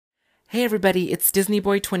Hey everybody, it's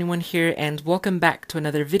DisneyBoy21 here and welcome back to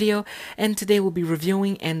another video, and today we'll be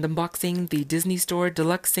reviewing and unboxing the Disney Store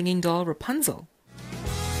Deluxe Singing Doll Rapunzel.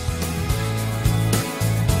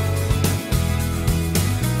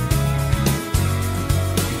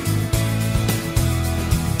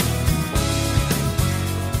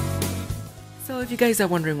 So if you guys are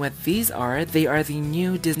wondering what these are, they are the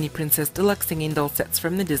new Disney Princess Deluxe Singing Doll sets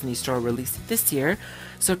from the Disney Store released this year.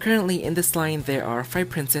 So currently in this line there are 5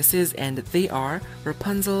 princesses, and they are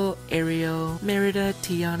Rapunzel, Ariel, Merida,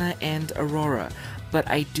 Tiana, and Aurora. But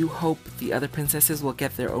I do hope the other princesses will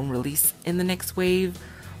get their own release in the next wave,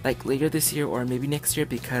 like later this year or maybe next year,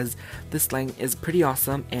 because this line is pretty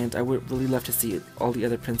awesome and I would really love to see all the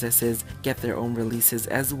other princesses get their own releases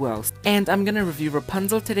as well. And I'm gonna review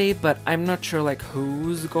Rapunzel today, but I'm not sure like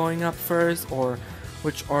who's going up first or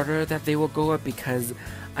which order that they will go up, because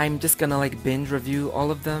I'm just gonna like binge review all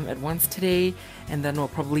of them at once today, and then we'll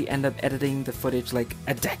probably end up editing the footage like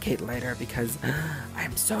a decade later because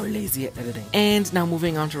I'm so lazy at editing. And now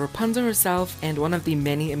moving on to Rapunzel herself, and one of the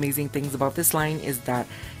many amazing things about this line is that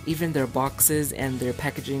even their boxes and their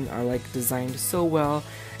packaging are like designed so well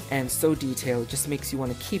and so detailed, just makes you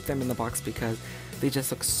want to keep them in the box because they just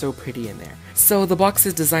look so pretty in there. So the box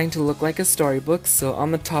is designed to look like a storybook, so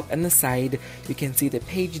on the top and the side you can see the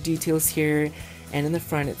page details here, and in the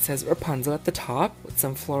front it says Rapunzel at the top with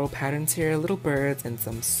some floral patterns here, little birds, and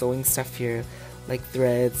some sewing stuff here like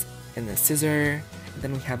threads and a scissor. And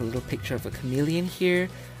then we have a little picture of a chameleon here,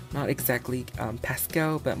 not exactly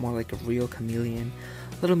pastel but more like a real chameleon.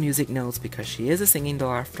 Little music notes because she is a singing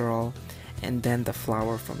doll after all, and then the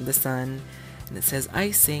flower from the sun. And it says,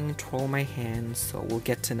 I sing, twirl my hand, so we'll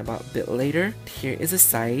get to it about a bit later. Here is a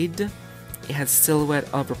side. It has a silhouette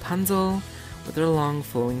of Rapunzel with her long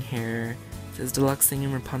flowing hair. It says Deluxe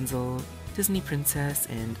Singing Rapunzel, Disney Princess,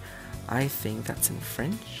 and I think that's in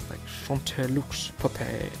French, like Chante Luxe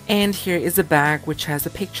Poupée. And here is a bag which has a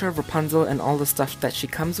picture of Rapunzel and all the stuff that she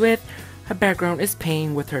comes with. Her background is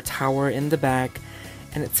pink with her tower in the back.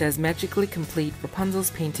 And it says magically complete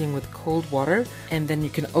Rapunzel's painting with cold water, and then you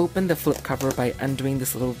can open the flip cover by undoing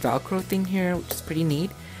this little velcro thing here, which is pretty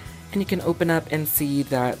neat. And you can open up and see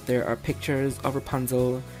that there are pictures of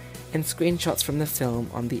Rapunzel and screenshots from the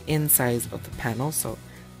film on the inside of the panel, so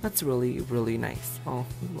that's really nice. Oh,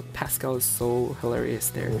 Pascal is so hilarious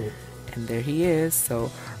there. And there he is.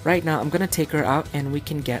 So right now I'm gonna take her out and we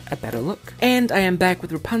can get a better look. And I am back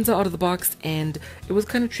with Rapunzel out of the box, and it was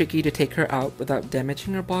kind of tricky to take her out without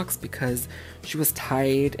damaging her box because she was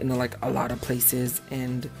tied in like a lot of places,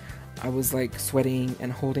 and I was like sweating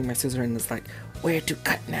and holding my scissor and it's like, where to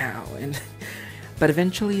cut now? And but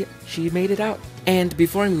eventually she made it out. And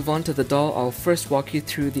before I move on to the doll, I'll first walk you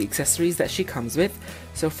through the accessories that she comes with.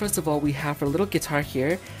 So first of all, we have her little guitar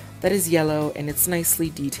here that is yellow and it's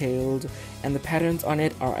nicely detailed, and the patterns on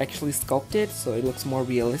it are actually sculpted so it looks more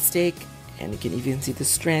realistic, and you can even see the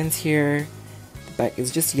strands here. The back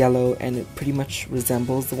is just yellow and it pretty much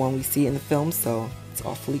resembles the one we see in the film, so it's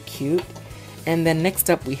awfully cute. And then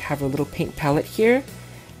next up we have a little paint palette here,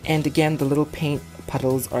 and again the little paint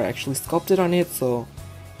puddles are actually sculpted on it, so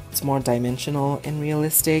it's more dimensional and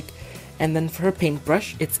realistic. And then for her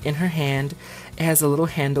paintbrush, it's in her hand. It has a little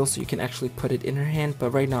handle so you can actually put it in her hand,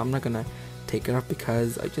 but right now I'm not gonna take it off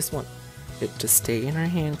because I just want it to stay in her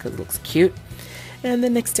hand because it looks cute. And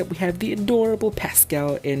then next up we have the adorable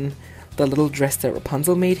Pascal in the little dress that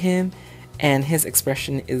Rapunzel made him, and his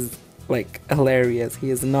expression is like hilarious.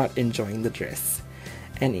 He is not enjoying the dress.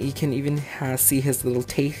 And you can even see his little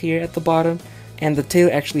tail here at the bottom, and the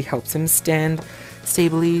tail actually helps him stand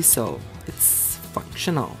stably, so it's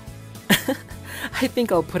functional. I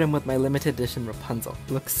think I'll put him with my limited edition Rapunzel.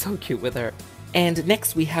 Looks so cute with her. And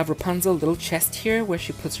next we have Rapunzel's little chest here where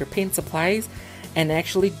she puts her paint supplies, and it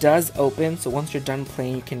actually does open, so once you're done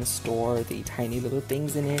playing you can store the tiny little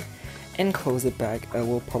things in it and close it back.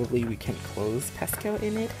 We can't close Pascal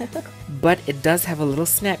in it. But it does have a little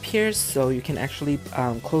snap here, so you can actually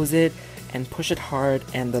close it and push it hard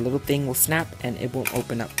and the little thing will snap and it won't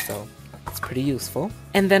open up, so it's pretty useful.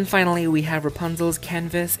 And then finally we have Rapunzel's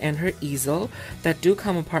canvas and her easel that do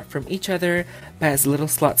come apart from each other, but has little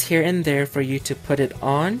slots here and there for you to put it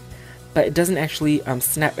on, but it doesn't actually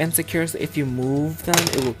snap and secure, so if you move them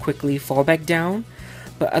it will quickly fall back down.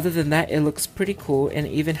 But other than that, it looks pretty cool, and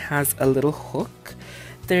it even has a little hook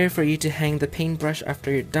there for you to hang the paintbrush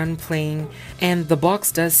after you're done playing. And the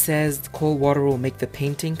box does says cold water will make the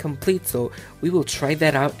painting complete, so we will try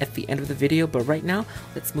that out at the end of the video, but right now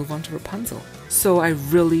let's move on to Rapunzel. So I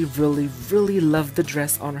really love the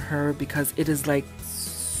dress on her because it is like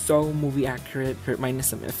so movie accurate,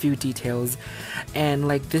 minus a few details. And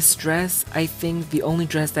like this dress, I think the only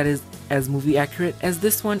dress that is as movie accurate as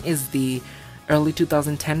this one is the early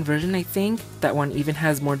 2010 version. I think that one even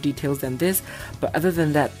has more details than this, but other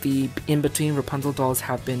than that, the in-between Rapunzel dolls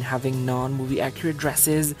have been having non-movie accurate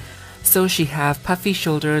dresses. So she have puffy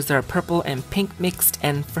shoulders that are purple and pink mixed,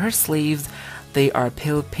 and for her sleeves they are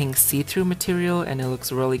pale pink see-through material, and it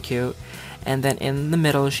looks really cute. And then in the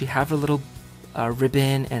middle she have a little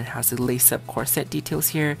ribbon and has a lace-up corset details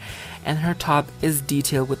here, and her top is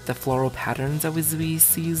detailed with the floral patterns that we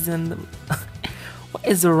see in the what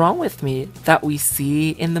is wrong with me that we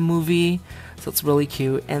see in the movie. So it's really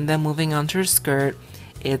cute. And then moving on to her skirt,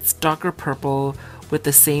 it's darker purple with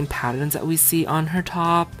the same patterns that we see on her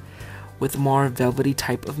top, with more velvety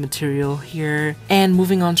type of material here. And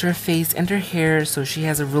moving on to her face and her hair, so she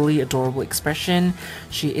has a really adorable expression.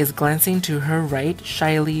 She is glancing to her right,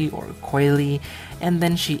 shyly or coyly, and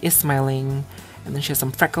then she is smiling. And then she has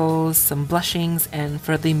some freckles, some blushings, and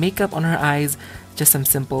for the makeup on her eyes, just some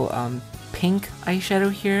simple pink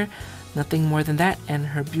eyeshadow here, nothing more than that, and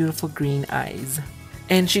her beautiful green eyes.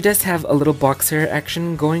 And she does have a little box hair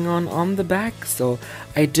action going on the back, so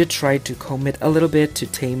I did try to comb it a little bit to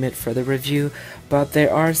tame it for the review, but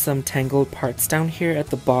there are some tangled parts down here at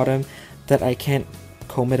the bottom that I can't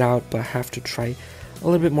comb it out, but have to try a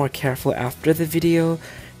little bit more careful after the video.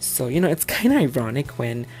 So, you know, it's kind of ironic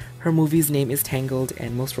when her movie's name is Tangled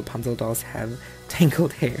and most Rapunzel dolls have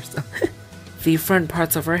tangled hair, so... The front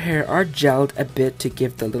parts of her hair are gelled a bit to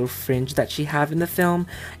give the little fringe that she have in the film,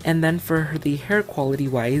 and then for the hair quality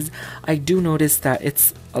wise, I do notice that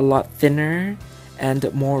it's a lot thinner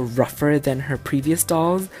and more rougher than her previous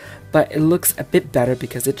dolls, but it looks a bit better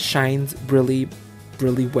because it shines really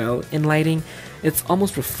well in lighting. It's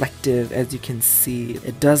almost reflective, as you can see.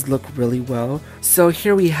 It does look really well. So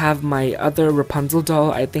here we have my other Rapunzel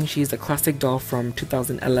doll. I think she's a classic doll from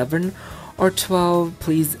 2011 or 12.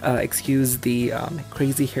 Please excuse the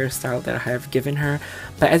crazy hairstyle that I have given her,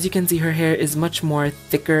 but as you can see, her hair is much more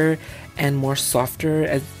thicker and more softer,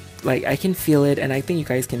 as like I can feel it, and I think you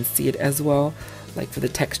guys can see it as well. Like for the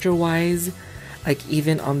texture wise, like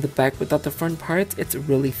even on the back without the front parts, it's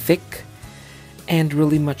really thick and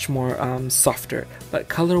really much more softer, but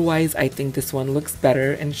color wise I think this one looks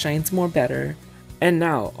better and shines more better. And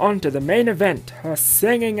now on to the main event, her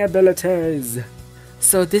singing abilities.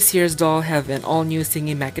 So this year's doll have an all-new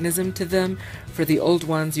singing mechanism to them. For the old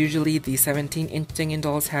ones, usually the 17-inch singing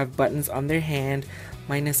dolls have buttons on their hand,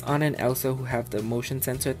 minus Anna and Elsa who have the motion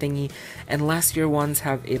sensor thingy, and last year ones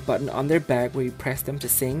have a button on their back where you press them to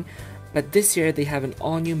sing. But this year they have an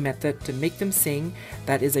all-new method to make them sing,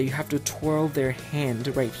 that is that you have to twirl their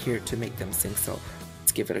hand right here to make them sing, so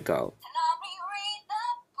let's give it a go.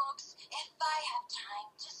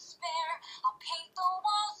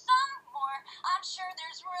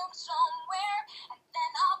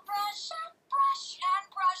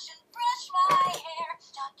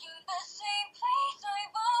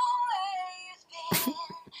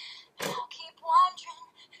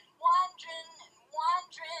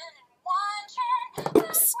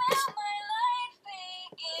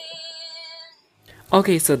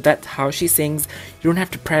 Okay, so that's how she sings. You don't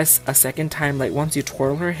have to press a second time, like once you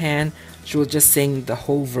twirl her hand, she will just sing the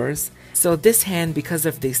whole verse. So this hand, because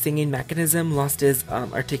of the singing mechanism, lost its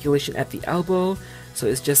articulation at the elbow, so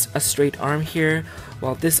it's just a straight arm here,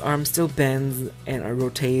 while this arm still bends and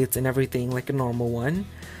rotates and everything like a normal one.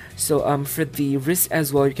 So for the wrist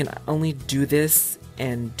as well, you can only do this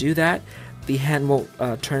and do that. The hand won't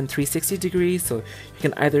turn 360 degrees, so you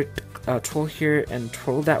can either twirl here and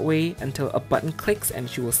twirl that way until a button clicks and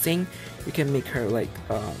she will sing. You can make her like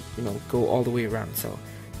you know, go all the way around, so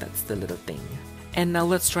that's the little thing. And now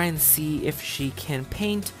let's try and see if she can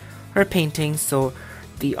paint her painting. So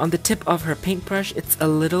on the tip of her paintbrush, it's a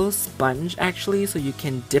little sponge actually, so you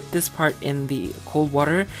can dip this part in the cold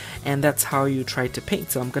water, and that's how you try to paint.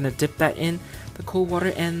 So I'm gonna dip that in the cold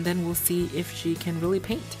water and then we'll see if she can really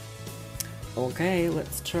paint. Okay,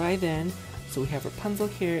 let's try then. So we have Rapunzel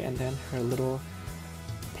here and then her little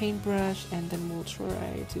paintbrush, and then we'll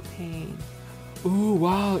try to paint. Ooh,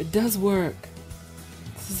 wow, it does work.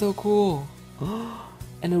 This is so cool.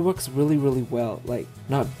 And it works really well. Like,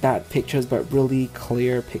 not bad pictures, but really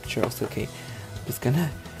clear pictures. Okay, I'm just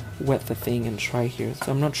gonna wet the thing and try here.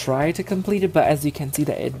 So I'm not trying to complete it, but as you can see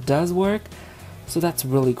that it does work. So that's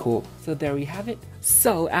really cool. So there we have it.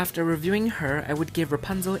 So after reviewing her, I would give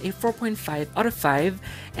Rapunzel a 4.5 out of 5,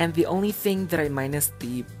 and the only thing that I minus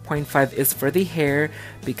the 0.5 is for the hair,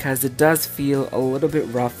 because it does feel a little bit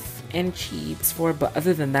rough and cheap for, but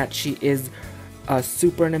other than that, she is a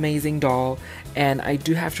super an amazing doll, and I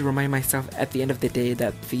do have to remind myself at the end of the day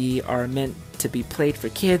that they are meant to be played for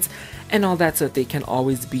kids and all that, so that they can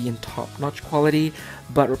always be in top-notch quality.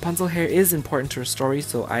 But Rapunzel hair is important to her story,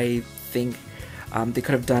 so I think they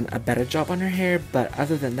could have done a better job on her hair. But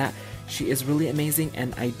other than that, she is really amazing,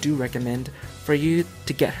 and I do recommend for you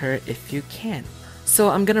to get her if you can. So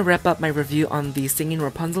I'm gonna wrap up my review on the singing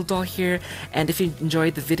Rapunzel doll here, and if you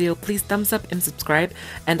enjoyed the video, please thumbs up and subscribe,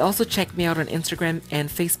 and also check me out on Instagram and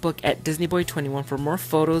Facebook at DisneyBoy21 for more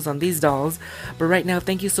photos on these dolls. But right now,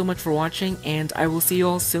 thank you so much for watching, and I will see you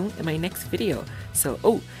all soon in my next video. So,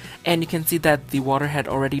 oh, and you can see that the water had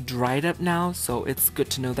already dried up now, so it's good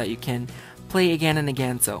to know that you can play again and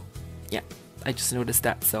again. So yeah, I just noticed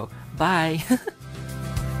that, so bye.